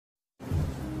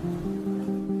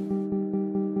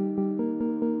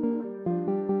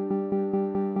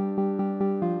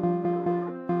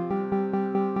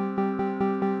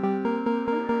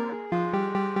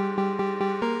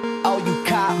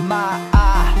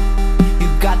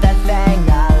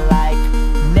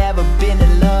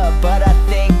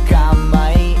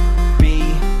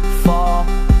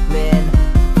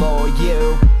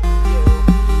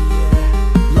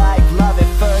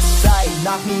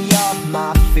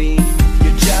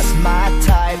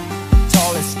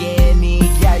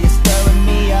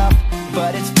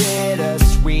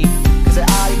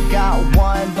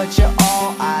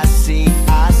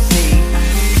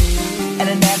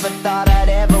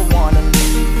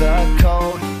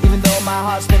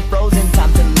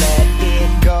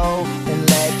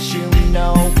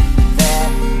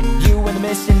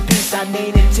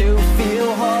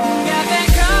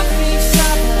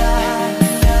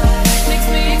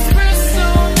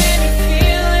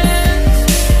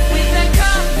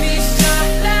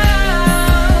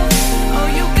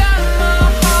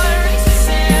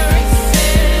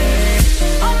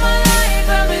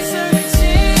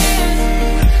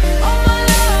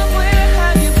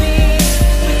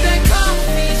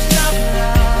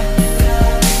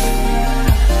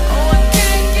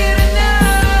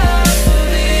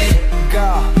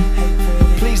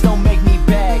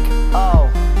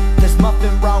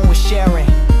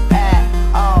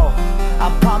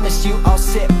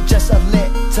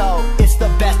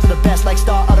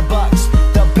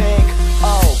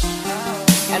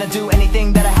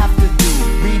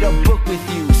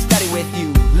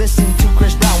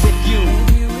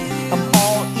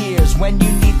when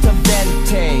you need to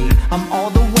ventate. I'm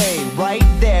all the way right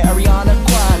there, Ariana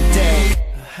Grande.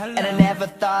 And I never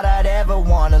thought I'd ever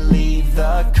wanna leave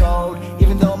the code,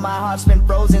 even though my heart's been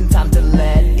frozen. Time to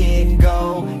let it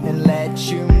go and let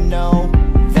you know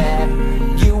that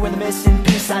you were the missing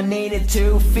piece I needed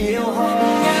to feel whole.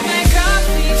 Yeah, my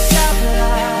coffee shop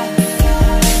life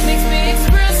makes me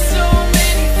express so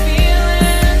many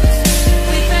feelings.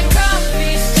 With that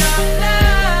coffee shop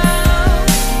now,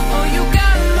 oh, you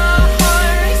got my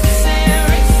heart racing,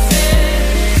 racing.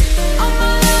 All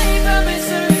my life I've been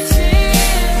searching.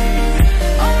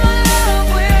 Oh my love,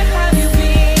 where have you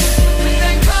been? With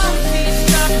that coffee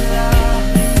shop love,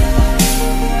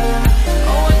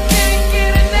 oh, I can't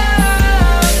get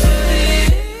enough of it.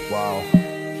 Wow.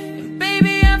 And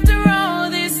baby, after all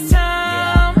this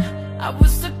time, I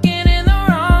was looking in the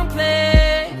wrong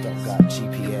place. Don't got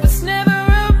GPS. It's never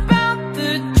about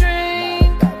the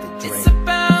drink, it's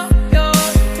about your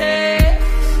taste.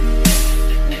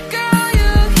 Girl,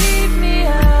 you keep me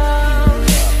up,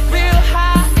 real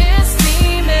hot and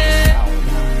steaming.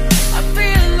 I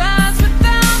realize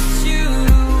without you,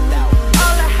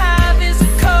 all I have is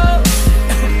a cup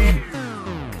of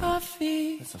coffee.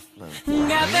 It's a flirt.